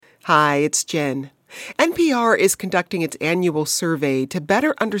Hi, it's Jen. NPR is conducting its annual survey to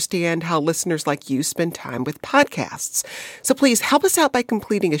better understand how listeners like you spend time with podcasts. So please help us out by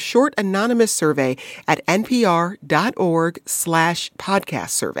completing a short anonymous survey at npr.org/podcast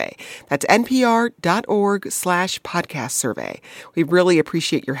survey. That's npr.org/podcast survey. We really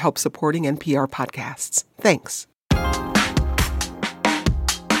appreciate your help supporting NPR podcasts. Thanks.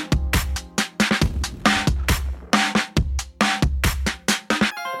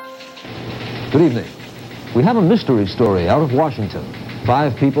 Good evening. We have a mystery story out of Washington.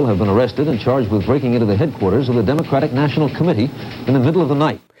 5 people have been arrested and charged with breaking into the headquarters of the Democratic National Committee in the middle of the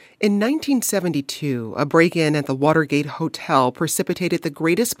night. In 1972, a break-in at the Watergate Hotel precipitated the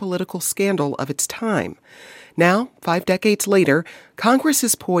greatest political scandal of its time. Now, 5 decades later, Congress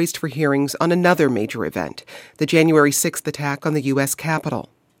is poised for hearings on another major event, the January 6th attack on the U.S. Capitol.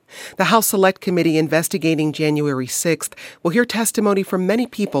 The House Select Committee investigating January 6th will hear testimony from many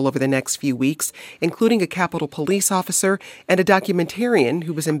people over the next few weeks, including a Capitol Police officer and a documentarian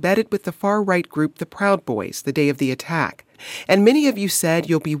who was embedded with the far-right group the Proud Boys the day of the attack. And many of you said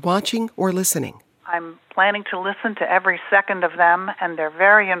you'll be watching or listening. I'm planning to listen to every second of them, and they're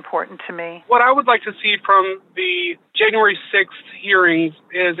very important to me. What I would like to see from the January 6th hearings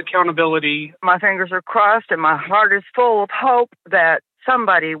is accountability. My fingers are crossed and my heart is full of hope that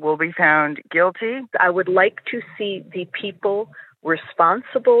somebody will be found guilty. I would like to see the people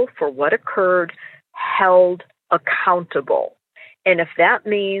responsible for what occurred held accountable. And if that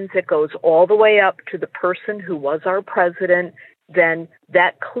means it goes all the way up to the person who was our president, then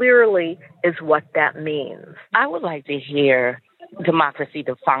that clearly is what that means. I would like to hear democracy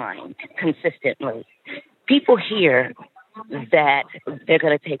defined consistently. People hear that they're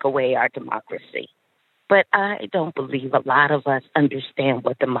going to take away our democracy. But I don't believe a lot of us understand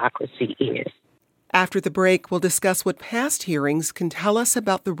what democracy is. After the break, we'll discuss what past hearings can tell us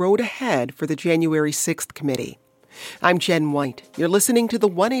about the road ahead for the January 6th committee. I'm Jen White. You're listening to the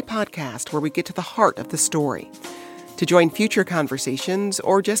 1A podcast, where we get to the heart of the story. To join future conversations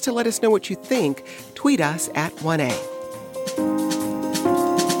or just to let us know what you think, tweet us at 1A.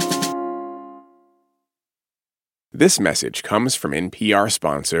 This message comes from NPR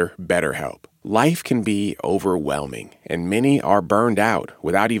sponsor BetterHelp. Life can be overwhelming, and many are burned out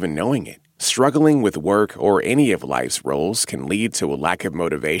without even knowing it. Struggling with work or any of life's roles can lead to a lack of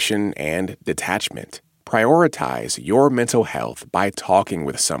motivation and detachment. Prioritize your mental health by talking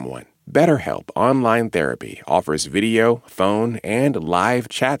with someone. BetterHelp Online Therapy offers video, phone, and live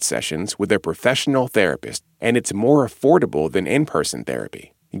chat sessions with a professional therapist, and it's more affordable than in-person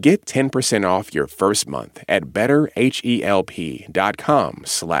therapy. Get 10% off your first month at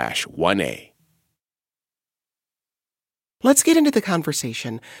betterhelp.com/1A. Let's get into the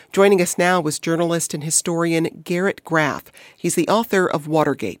conversation. Joining us now is journalist and historian Garrett Graff. He's the author of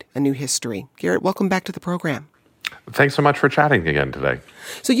Watergate, A New History. Garrett, welcome back to the program. Thanks so much for chatting again today.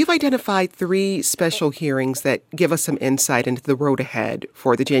 So you've identified 3 special hearings that give us some insight into the road ahead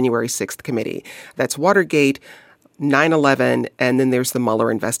for the January 6th committee. That's Watergate, 9/11, and then there's the Mueller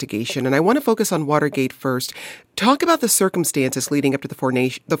investigation. And I want to focus on Watergate first. Talk about the circumstances leading up to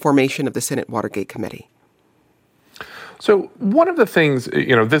the formation of the Senate Watergate Committee. So one of the things,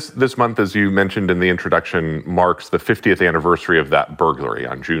 this month, as you mentioned in the introduction, marks the 50th anniversary of that burglary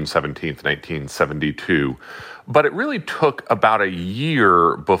on June 17th, 1972. But it really took about a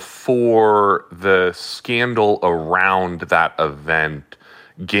year before the scandal around that event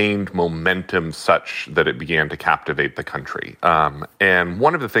gained momentum such that it began to captivate the country. And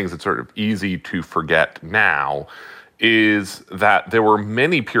one of the things that's sort of easy to forget now is that there were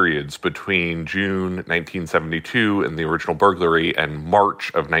many periods between June 1972 and the original burglary and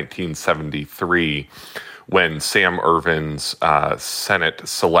March of 1973 when Sam Ervin's Senate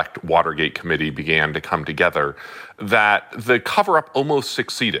Select Watergate Committee began to come together, that the cover-up almost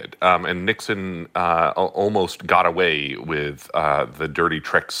succeeded, and Nixon almost got away with the dirty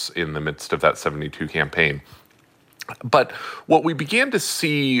tricks in the midst of that 72 campaign. But what we began to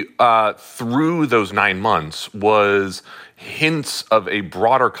see through those 9 months was hints of a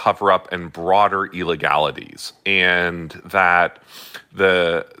broader cover-up and broader illegalities, and that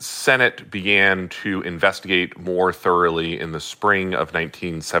the Senate began to investigate more thoroughly in the spring of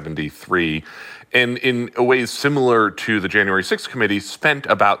 1973, and in ways similar to the January 6th committee, spent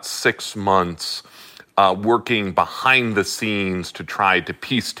about 6 months working behind the scenes to try to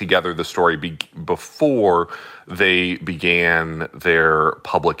piece together the story before they began their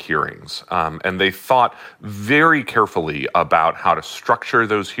public hearings. And they thought very carefully about how to structure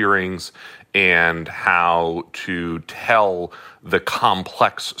those hearings and how to tell the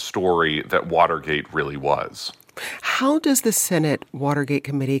complex story that Watergate really was. How does the Senate Watergate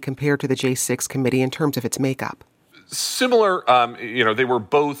Committee compare to the J6 committee in terms of its makeup? Similar, they were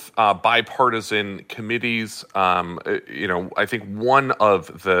both bipartisan committees. I think one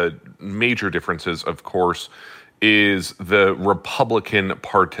of the major differences, of course, is the Republican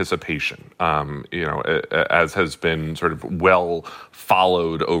participation, as has been sort of well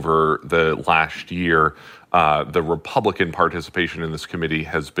followed over the last year. The Republican participation in this committee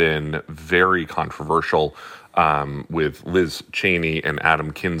has been very controversial, with Liz Cheney and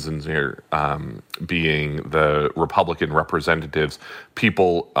Adam Kinzinger being the Republican representatives,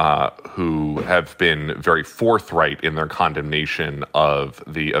 people who have been very forthright in their condemnation of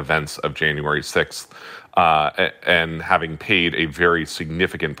the events of January 6th. And having paid a very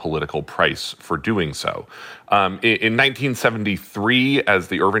significant political price for doing so. In 1973, as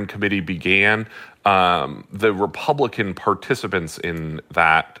the Ervin Committee began, the Republican participants in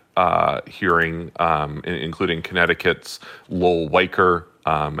that hearing, including Connecticut's Lowell Weicker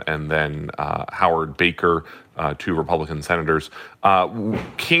and then Howard Baker, two Republican senators,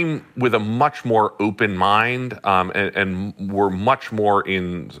 came with a much more open mind and were much more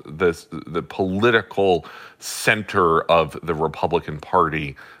in the political center of the Republican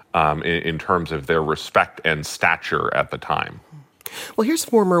Party in terms of their respect and stature at the time. Well, here's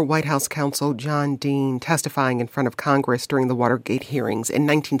former White House counsel John Dean testifying in front of Congress during the Watergate hearings in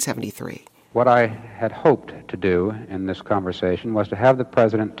 1973. What I had hoped to do in this conversation was to have the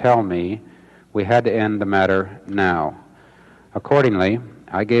president tell me we had to end the matter now. Accordingly,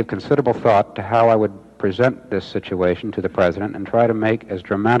 I gave considerable thought to how I would present this situation to the president and try to make as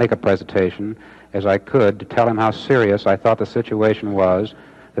dramatic a presentation as I could to tell him how serious I thought the situation was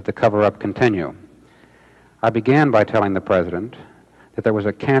that the cover-up continue. I began by telling the president that there was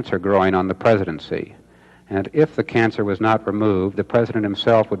a cancer growing on the presidency, and if the cancer was not removed, the president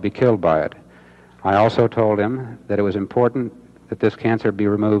himself would be killed by it. I also told him that it was important that this cancer be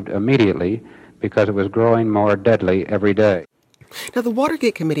removed immediately because it was growing more deadly every day. Now, the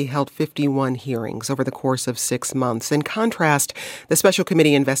Watergate Committee held 51 hearings over the course of 6 months. In contrast, the special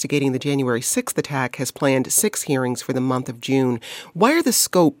committee investigating the January 6th attack has planned 6 hearings for the month of June. Why are the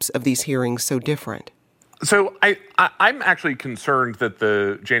scopes of these hearings so different? So I'm actually concerned that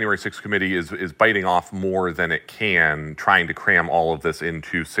the January 6th committee is biting off more than it can, trying to cram all of this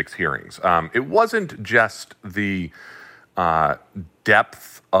into 6 hearings. It wasn't just the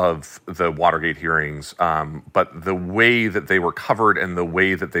depth of the Watergate hearings, but the way that they were covered and the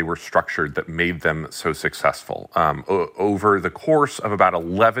way that they were structured that made them so successful. Over the course of about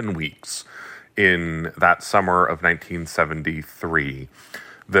 11 weeks in that summer of 1973,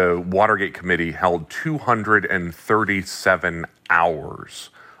 the Watergate Committee held 237 hours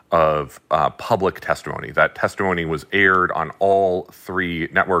of public testimony. That testimony was aired on all 3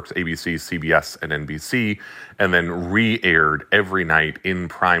 networks, ABC, CBS, and NBC, and then re-aired every night in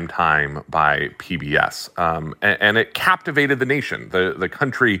prime time by PBS. And it captivated the nation. The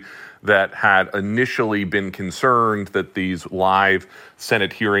country that had initially been concerned that these live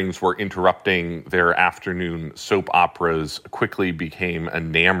Senate hearings were interrupting their afternoon soap operas quickly became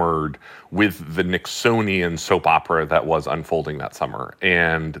enamored with the Nixonian soap opera that was unfolding that summer.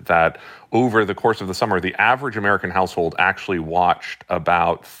 And that over the course of the summer, the average American household actually watched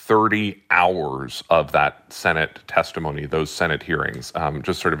about 30 hours of that Senate testimony, those Senate hearings,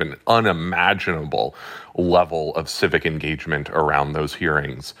 just sort of an unimaginable level of civic engagement around those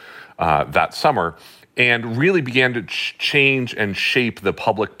hearings that summer, and really began to change and shape the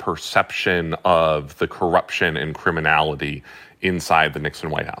public perception of the corruption and criminality inside the Nixon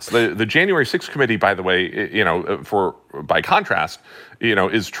White House. The January 6th committee, by the way, by contrast,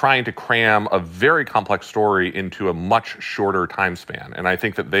 is trying to cram a very complex story into a much shorter time span. And I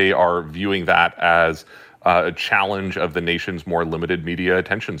think that they are viewing that as a challenge of the nation's more limited media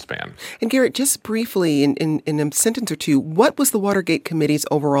attention span. And Garrett, just briefly, in a sentence or two, what was the Watergate Committee's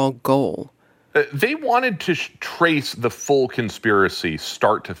overall goal? They wanted to trace the full conspiracy,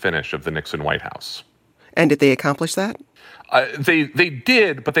 start to finish, of the Nixon White House. And did they accomplish that? They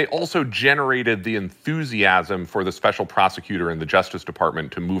did, but they also generated the enthusiasm for the special prosecutor and the Justice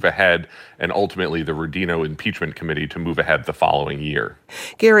Department to move ahead, and ultimately the Rodino Impeachment Committee to move ahead the following year.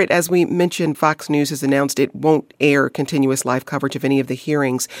 Garrett, as we mentioned, Fox News has announced it won't air continuous live coverage of any of the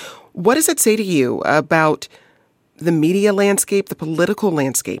hearings. What does it say to you about the media landscape, the political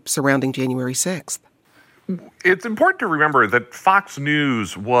landscape surrounding January 6th? It's important to remember that Fox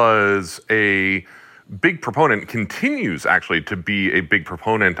News was a big proponent, continues actually to be a big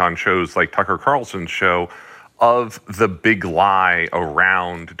proponent on shows like Tucker Carlson's show, of the big lie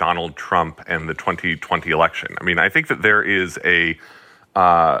around Donald Trump and the 2020 election. I mean, I think that there is a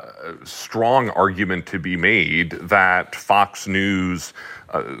strong argument to be made that Fox News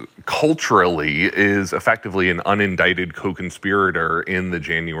culturally is effectively an unindicted co-conspirator in the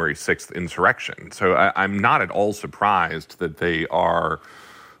January 6th insurrection. So I'm not at all surprised that they are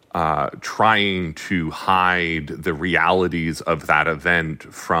trying to hide the realities of that event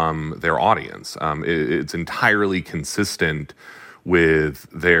from their audience. It's entirely consistent with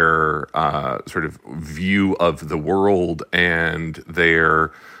their sort of view of the world and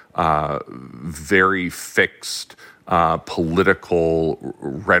their very fixed political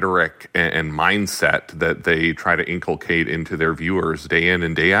rhetoric and mindset that they try to inculcate into their viewers day in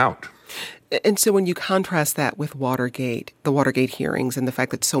and day out. And so when you contrast that with Watergate, the Watergate hearings, and the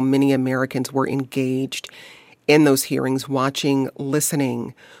fact that so many Americans were engaged in those hearings, watching,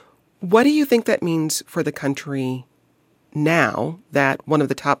 listening, what do you think that means for the country now that one of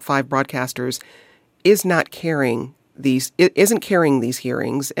the top 5 broadcasters isn't carrying these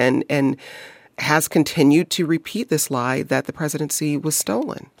hearings and has continued to repeat this lie that the presidency was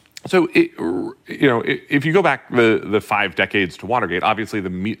stolen? So, if you go back the 5 decades to Watergate, obviously the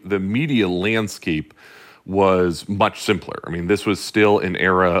media landscape was much simpler. I mean, this was still an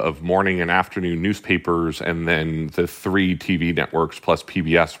era of morning and afternoon newspapers, and then the 3 TV networks plus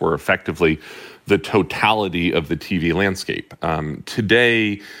PBS were effectively the totality of the TV landscape.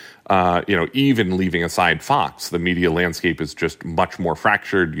 Today, even leaving aside Fox, the media landscape is just much more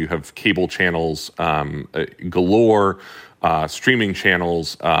fractured. You have cable channels galore, streaming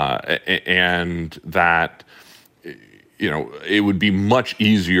channels, and that, it would be much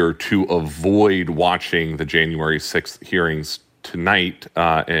easier to avoid watching the January 6th hearings tonight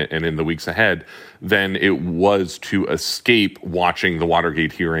and in the weeks ahead than it was to escape watching the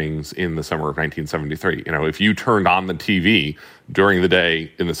Watergate hearings in the summer of 1973. If you turned on the TV during the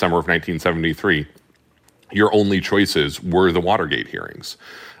day in the summer of 1973, your only choices were the Watergate hearings.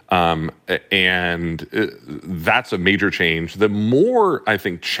 And that's a major change. The more, I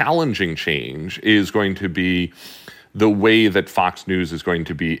think, challenging change is going to be the way that Fox News is going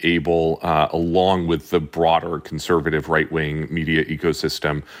to be able, along with the broader conservative right-wing media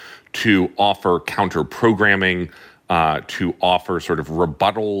ecosystem, to offer counter-programming, to offer sort of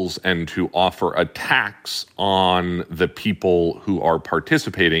rebuttals, and to offer attacks on the people who are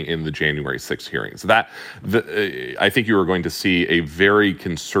participating in the January 6th hearings. I think you are going to see a very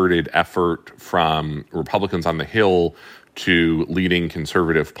concerted effort from Republicans on the Hill to leading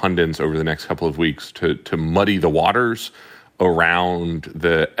conservative pundits over the next couple of weeks to muddy the waters around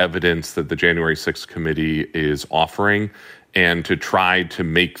the evidence that the January 6th committee is offering, and to try to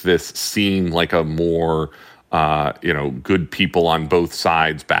make this seem like a more good people on both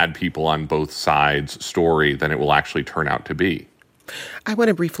sides, bad people on both sides story than it will actually turn out to be. I want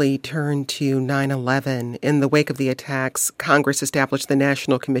to briefly turn to 9/11. In the wake of the attacks, Congress established the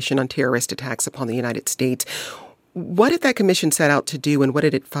National Commission on Terrorist Attacks upon the United States. What did that commission set out to do, and what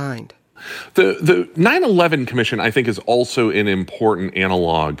did it find? The 9/11 Commission, I think, is also an important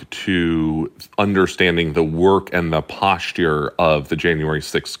analog to understanding the work and the posture of the January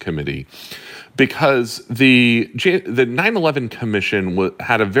 6th committee, because the 9/11 Commission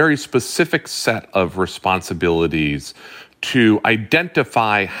had a very specific set of responsibilities to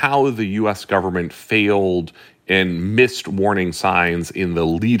identify how the U.S. government failed and missed warning signs in the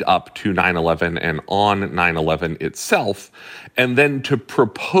lead up to 9/11 and on 9/11 itself, and then to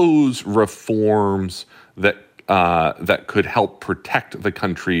propose reforms that could help protect the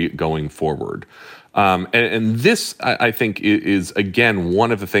country going forward. And this, I think, is, again,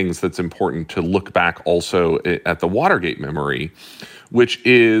 one of the things that's important to look back also at the Watergate memory, which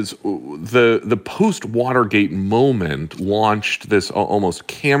is the post-Watergate moment launched this almost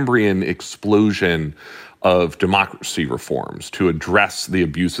Cambrian explosion of democracy reforms to address the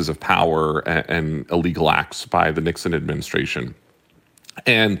abuses of power and illegal acts by the Nixon administration.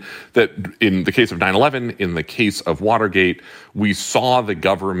 And that in the case of 9/11, in the case of Watergate, we saw the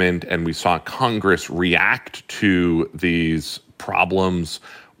government and we saw Congress react to these problems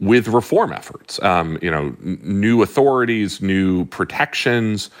with reform efforts. New authorities, new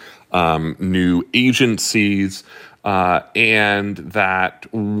protections, new agencies. And that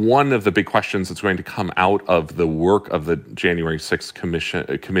one of the big questions that's going to come out of the work of the January 6th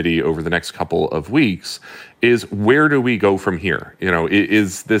committee over the next couple of weeks is, where do we go from here?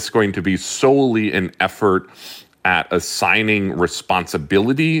 Is this going to be solely an effort at assigning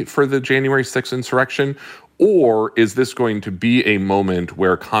responsibility for the January 6th insurrection? Or is this going to be a moment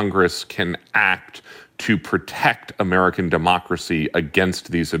where Congress can act to protect American democracy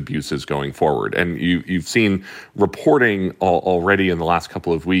against these abuses going forward? And you've seen reporting already in the last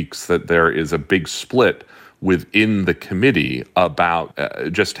couple of weeks that there is a big split within the committee about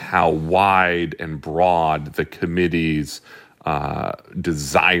just how wide and broad the committee's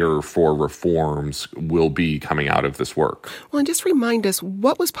desire for reforms will be coming out of this work. Well, and just remind us,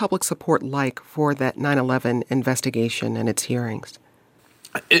 what was public support like for that 9/11 investigation and its hearings?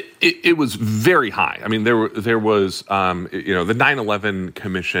 It was very high. I mean, there was, the 9/11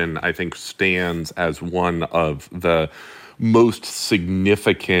 Commission, I think, stands as one of the most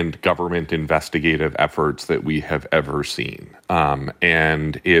significant government investigative efforts that we have ever seen.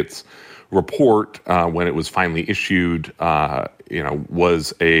 And its report, when it was finally issued,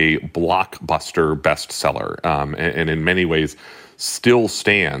 was a blockbuster bestseller, and in many ways still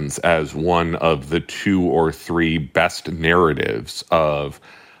stands as one of the 2 or 3 best narratives of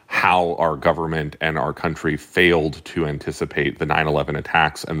how our government and our country failed to anticipate the 9/11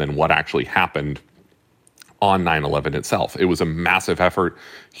 attacks and then what actually happened on 9/11 itself. It was a massive effort,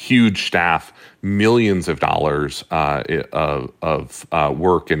 huge staff, millions of dollars of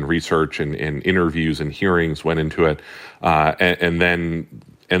work and research and interviews and hearings went into it. And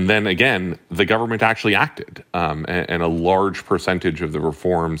then again, the government actually acted. And a large percentage of the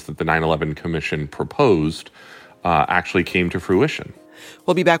reforms that the 9/11 Commission proposed actually came to fruition.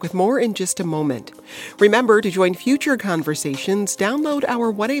 We'll be back with more in just a moment. Remember, to join future conversations, download our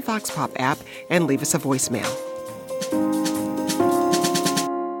What a Vox Pop app and leave us a voicemail.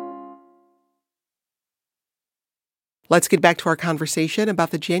 Let's get back to our conversation about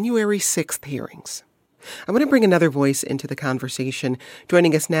the January 6th hearings. I want to bring another voice into the conversation.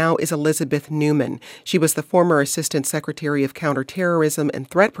 Joining us now is Elizabeth Neumann. She was the former Assistant Secretary of Counterterrorism and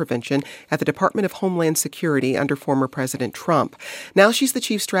Threat Prevention at the Department of Homeland Security under former President Trump. Now she's the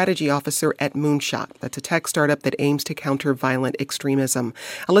Chief Strategy Officer at Moonshot. That's a tech startup that aims to counter violent extremism.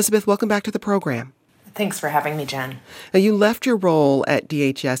 Elizabeth, welcome back to the program. Thanks for having me, Jen. Now, you left your role at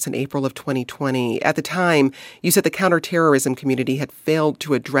DHS in April of 2020. At the time, you said the counterterrorism community had failed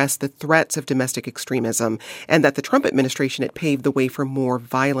to address the threats of domestic extremism and that the Trump administration had paved the way for more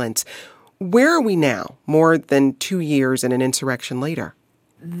violence. Where are we now, more than 2 years and an insurrection later?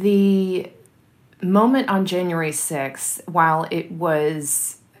 The moment on January 6th, while it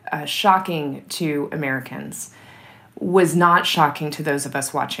was shocking to Americans, was not shocking to those of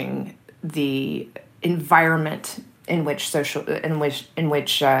us watching the environment in which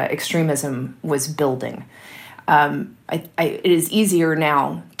extremism was building. It is easier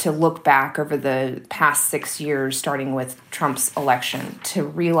now to look back over the past 6 years, starting with Trump's election, to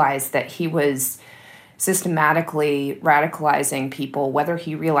realize that he was systematically radicalizing people, whether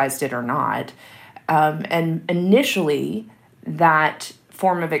he realized it or not. And initially, that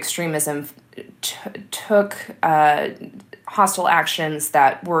form of extremism took hostile actions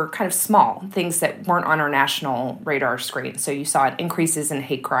that were kind of small, things that weren't on our national radar screen. So you saw increases in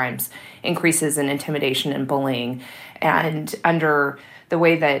hate crimes, increases in intimidation and bullying. And under the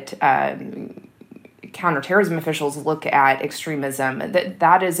way that counterterrorism officials look at extremism,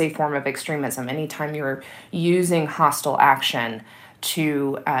 that is a form of extremism. Anytime you're using hostile action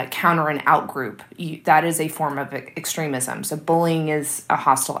to counter an outgroup, that is a form of extremism. So bullying is a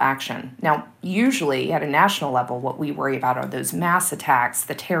hostile action. Now, usually at a national level, what we worry about are those mass attacks,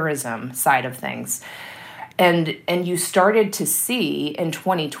 the terrorism side of things. And you started to see in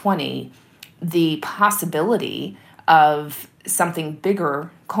 2020 the possibility of something bigger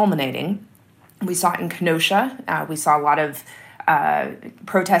culminating. We saw it in Kenosha. We saw a lot of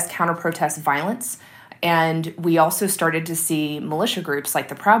counter-protest violence. And we also started to see militia groups like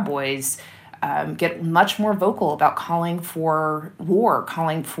the Proud Boys get much more vocal about calling for war,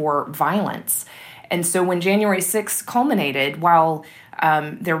 calling for violence. And so when January 6th culminated, while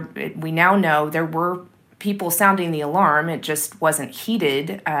we now know there were people sounding the alarm, it just wasn't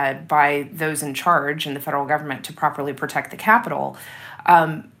heeded by those in charge in the federal government to properly protect the Capitol.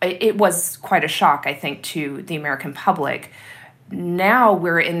 It was quite a shock, I think, to the American public. Now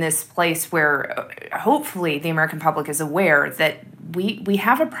we're in this place where hopefully the American public is aware that we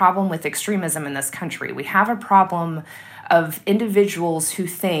have a problem with extremism in this country. We have a problem of individuals who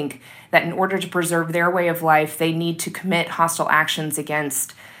think that in order to preserve their way of life, they need to commit hostile actions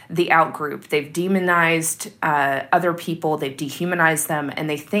against the outgroup. They've demonized other people, they've dehumanized them, and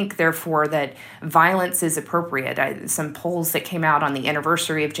they think, therefore, that violence is appropriate. Some polls that came out on the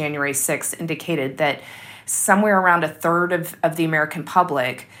anniversary of January 6th indicated that somewhere around a third of the American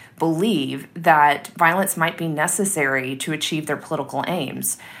public believe that violence might be necessary to achieve their political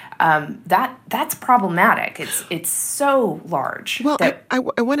aims. That's problematic. It's so large. Well, I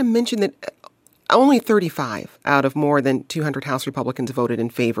want to mention that only 35 out of more than 200 House Republicans voted in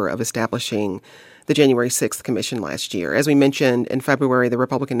favor of establishing the January 6th Commission last year. As we mentioned, in February, the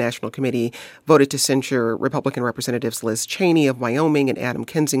Republican National Committee voted to censure Republican Representatives Liz Cheney of Wyoming and Adam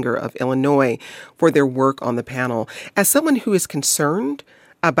Kinzinger of Illinois for their work on the panel. As someone who is concerned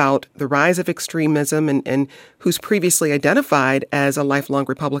about the rise of extremism and who's previously identified as a lifelong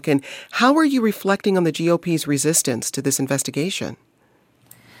Republican, how are you reflecting on the GOP's resistance to this investigation?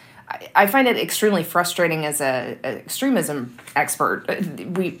 I find it extremely frustrating as an extremism expert.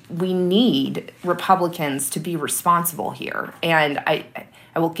 We need Republicans to be responsible here. And I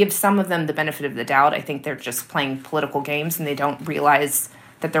will give some of them the benefit of the doubt. I think they're just playing political games and they don't realize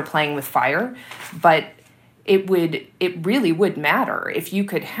that they're playing with fire. But it really would matter if you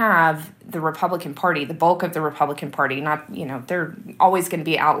could have the Republican Party, the bulk of the Republican Party, not, they're always going to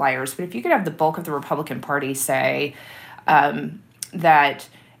be outliers, but if you could have the bulk of the Republican Party say that,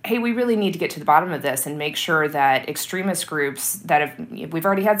 hey, we really need to get to the bottom of this and make sure that extremist groups we've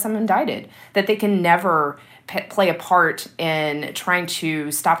already had some indicted, that they can never play a part in trying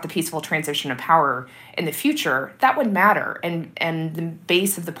to stop the peaceful transition of power in the future, that would matter. And the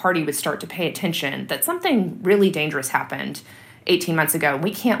base of the party would start to pay attention that something really dangerous happened 18 months ago.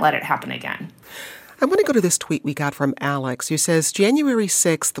 We can't let it happen again. I want to go to this tweet we got from Alex, who says, January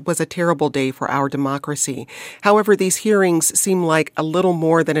 6th was a terrible day for our democracy. However, these hearings seem like a little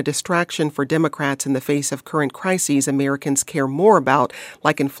more than a distraction for Democrats in the face of current crises Americans care more about,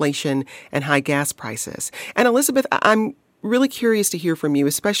 like inflation and high gas prices. And Elizabeth, I'm really curious to hear from you,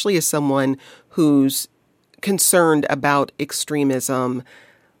 especially as someone who's concerned about extremism,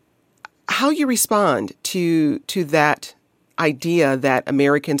 how you respond to that idea that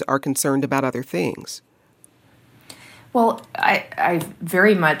Americans are concerned about other things. Well, I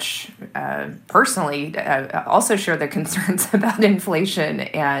very much personally also share the concerns about inflation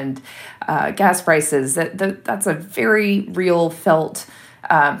and gas prices. That's a very real felt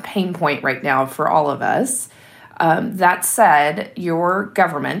pain point right now for all of us. That said, your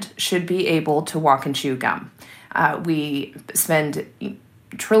government should be able to walk and chew gum. We spend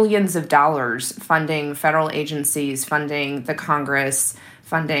trillions of dollars funding federal agencies, funding the Congress,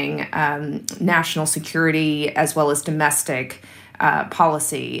 funding national security, as well as domestic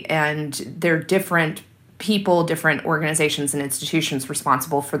policy. And there are different people, different organizations and institutions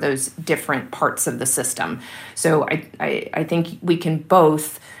responsible for those different parts of the system. So I think we can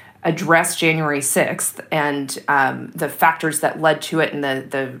both address January 6th and the factors that led to it and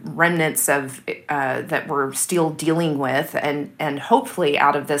the remnants of that we're still dealing with. And hopefully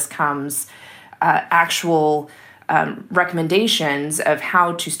out of this comes actual recommendations of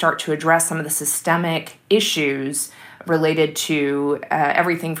how to start to address some of the systemic issues related to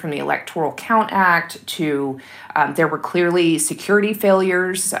everything from the Electoral Count Act to there were clearly security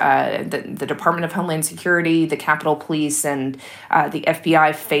failures. The Department of Homeland Security, the Capitol Police, and the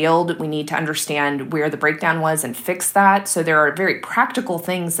FBI failed. We need to understand where the breakdown was and fix that. So there are very practical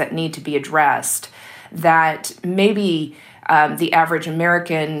things that need to be addressed that maybe the average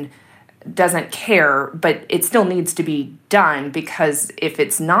American doesn't care, but it still needs to be done, because if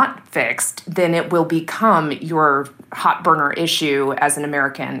it's not fixed, then it will become your hot burner issue as an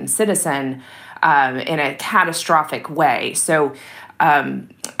American citizen in a catastrophic way. So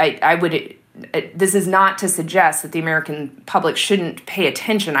I would, this is not to suggest that the American public shouldn't pay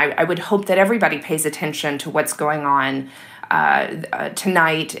attention. I would hope that everybody pays attention to what's going on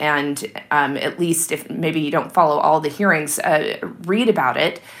tonight, and at least if maybe you don't follow all the hearings, read about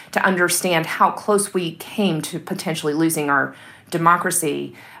it to understand how close we came to potentially losing our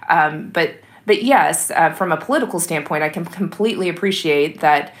democracy. But yes, from a political standpoint, I can completely appreciate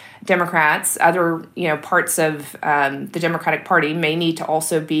that Democrats, other parts of the Democratic Party, may need to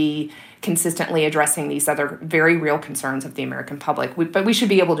also be consistently addressing these other very real concerns of the American public. But we should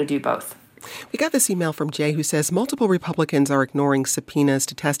be able to do both. We got this email from Jay, who says multiple Republicans are ignoring subpoenas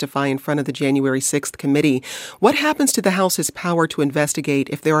to testify in front of the January 6th committee. What happens to the House's power to investigate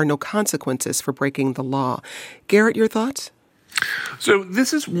if there are no consequences for breaking the law? Garrett, your thoughts? So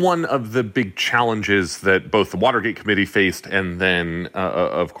this is one of the big challenges that both the Watergate Committee faced and then,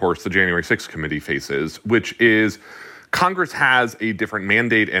 of course, the January 6th committee faces, which is Congress has a different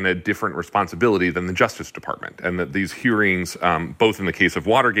mandate and a different responsibility than the Justice Department, and that these hearings, both in the case of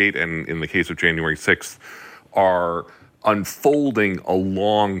Watergate and in the case of January 6th, are unfolding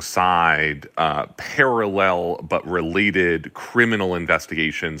alongside parallel but related criminal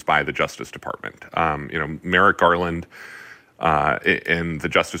investigations by the Justice Department. Merrick Garland and the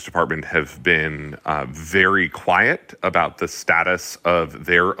Justice Department have been very quiet about the status of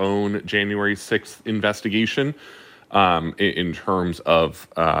their own January 6th investigation. in terms of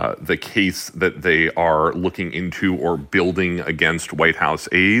the case that they are looking into or building against White House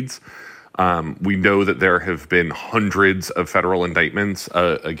aides. We know that there have been hundreds of federal indictments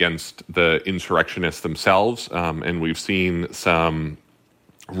against the insurrectionists themselves, and we've seen some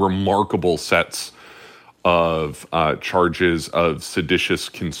remarkable sets of charges of seditious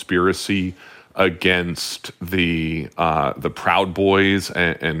conspiracy against the Proud Boys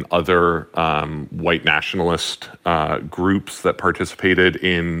and other white nationalist groups that participated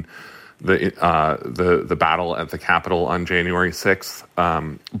in the battle at the Capitol on January 6th.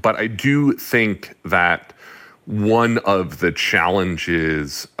 But I do think that one of the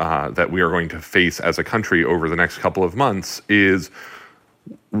challenges that we are going to face as a country over the next couple of months is,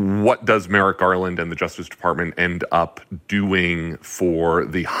 what does Merrick Garland and the Justice Department end up doing for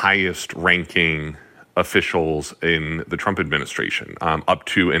the highest ranking officials in the Trump administration, up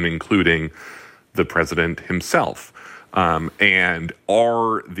to and including the president himself? And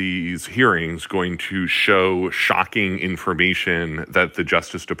are these hearings going to show shocking information that the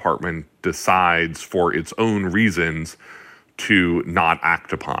Justice Department decides for its own reasons to not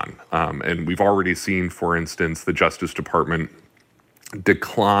act upon? And we've already seen, for instance, the Justice Department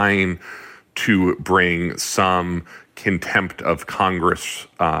decline to bring some contempt of Congress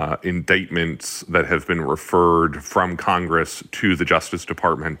indictments that have been referred from Congress to the Justice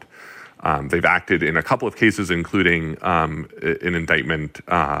Department. They've acted in a couple of cases, including an indictment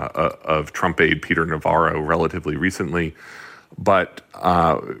of Trump aide Peter Navarro relatively recently. But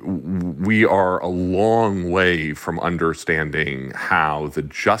we are a long way from understanding how the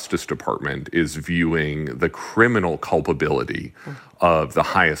Justice Department is viewing the criminal culpability of the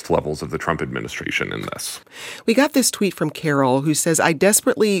highest levels of the Trump administration in this. We got this tweet from Carol, who says, I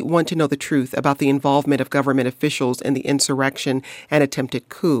desperately want to know the truth about the involvement of government officials in the insurrection and attempted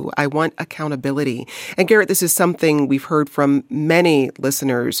coup. I want accountability. And Garrett, this is something we've heard from many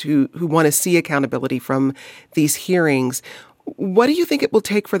listeners who want to see accountability from these hearings. What do you think it will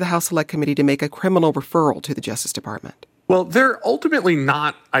take for the House Select Committee to make a criminal referral to the Justice Department? Well, they're ultimately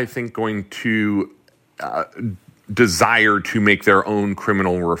not, I think, going to desire to make their own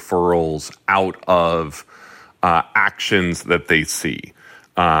criminal referrals out of actions that they see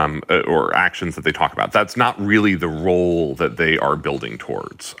or actions that they talk about. That's not really the role that they are building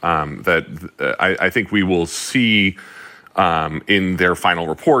towards. I think we will see in their final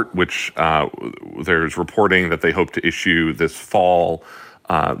report, which there's reporting that they hope to issue this fall,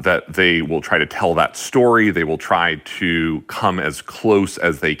 that they will try to tell that story. They will try to come as close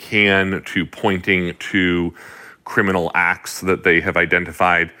as they can to pointing to criminal acts that they have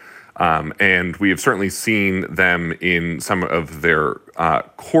identified. And we have certainly seen them in some of their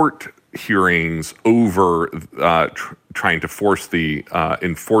court hearings over trying to force the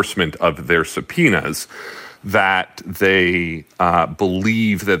enforcement of their subpoenas, that they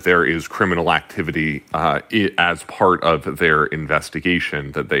believe that there is criminal activity as part of their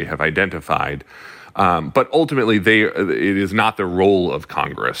investigation that they have identified. But ultimately, it is not the role of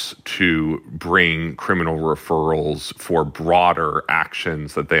Congress to bring criminal referrals for broader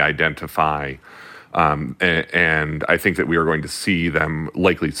actions that they identify. And I think that we are going to see them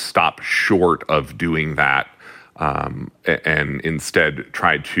likely stop short of doing that, and instead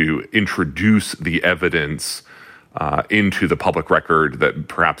try to introduce the evidence into the public record that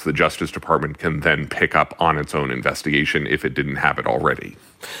perhaps the Justice Department can then pick up on its own investigation if it didn't have it already.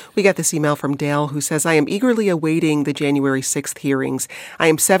 We got this email from Dale, who says, I am eagerly awaiting the January 6th hearings. I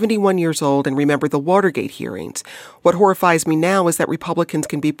am 71 years old and remember the Watergate hearings. What horrifies me now is that Republicans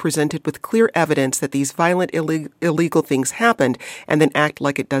can be presented with clear evidence that these violent, illegal things happened and then act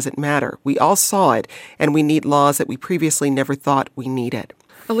like it doesn't matter. We all saw it, and we need laws that we previously never thought we needed.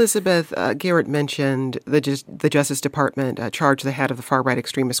 Elizabeth, Garrett mentioned the Justice Department charged the head of the far-right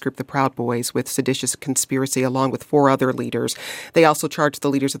extremist group, the Proud Boys, with seditious conspiracy along with 4 other leaders. They also charged the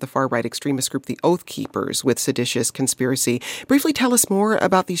leaders of the far-right extremist group, the Oath Keepers, with seditious conspiracy. Briefly tell us more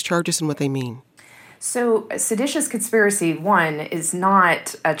about these charges and what they mean. So seditious conspiracy, one, is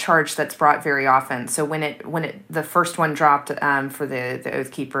not a charge that's brought very often. So when the first one dropped for the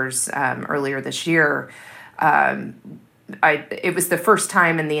Oath Keepers earlier this year, it was the first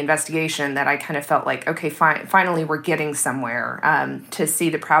time in the investigation that I kind of felt like, okay, finally we're getting somewhere. To see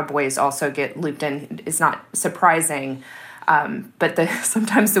the Proud Boys also get looped in is not surprising, but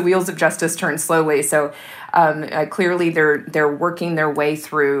sometimes the wheels of justice turn slowly. So clearly they're working their way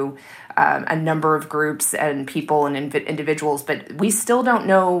through a number of groups and people and individuals, but we still don't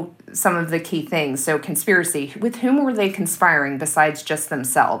know some of the key things. So conspiracy, with whom were they conspiring besides just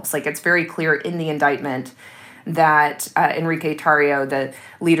themselves? Like, it's very clear in the indictment that Enrique Tarrio, the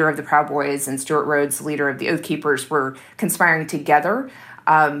leader of the Proud Boys, and Stuart Rhodes, leader of the Oath Keepers, were conspiring together.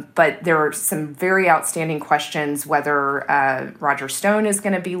 But there are some very outstanding questions whether Roger Stone is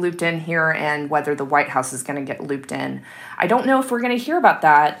going to be looped in here and whether the White House is going to get looped in. I don't know if we're going to hear about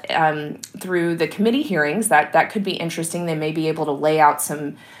that through the committee hearings. That could be interesting. They may be able to lay out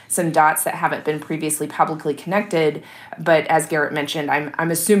some dots that haven't been previously publicly connected. But as Garrett mentioned,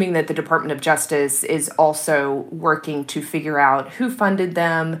 I'm assuming that the Department of Justice is also working to figure out who funded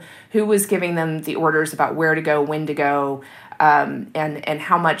them, who was giving them the orders about where to go, when to go, and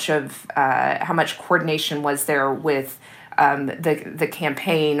how much coordination was there with the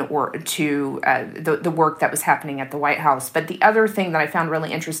campaign or to the work that was happening at the White House. But the other thing that I found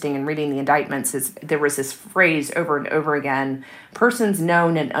really interesting in reading the indictments is there was this phrase over and over again: persons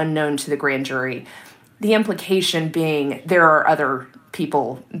known and unknown to the grand jury. The implication being there are other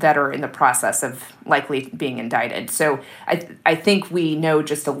people that are in the process of likely being indicted. So I think we know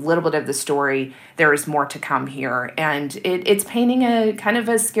just a little bit of the story. There is more to come here. And it's painting a kind of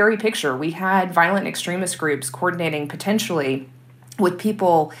a scary picture. We had violent extremist groups coordinating potentially with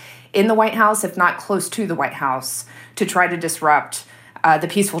people in the White House, if not close to the White House, to try to disrupt the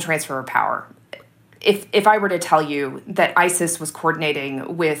peaceful transfer of power. If I were to tell you that ISIS was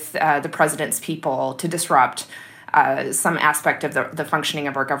coordinating with the president's people to disrupt some aspect of the functioning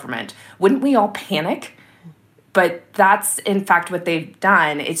of our government, wouldn't we all panic? But that's, in fact, what they've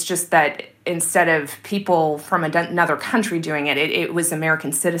done. It's just that instead of people from another country doing it, it was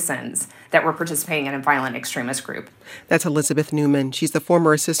American citizens that were participating in a violent extremist group. That's Elizabeth Newman. She's the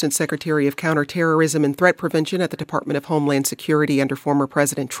former Assistant Secretary of Counterterrorism and Threat Prevention at the Department of Homeland Security under former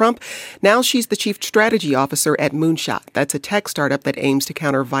President Trump. Now she's the Chief Strategy Officer at Moonshot. That's a tech startup that aims to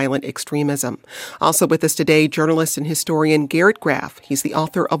counter violent extremism. Also with us today, journalist and historian Garrett Graff. He's the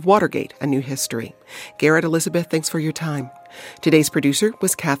author of Watergate, A New History. Garrett, Elizabeth, thanks for your time. Today's producer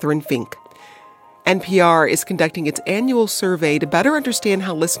was Catherine Fink. NPR is conducting its annual survey to better understand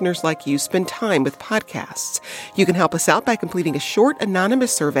how listeners like you spend time with podcasts. You can help us out by completing a short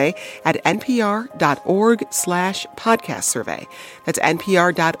anonymous survey at npr.org/podcast survey. That's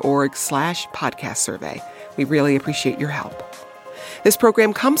npr.org/podcast survey. We really appreciate your help. This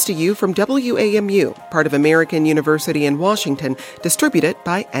program comes to you from WAMU, part of American University in Washington, distributed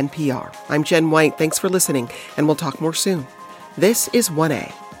by NPR. I'm Jen White. Thanks for listening, and we'll talk more soon. This is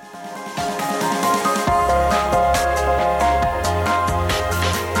 1A.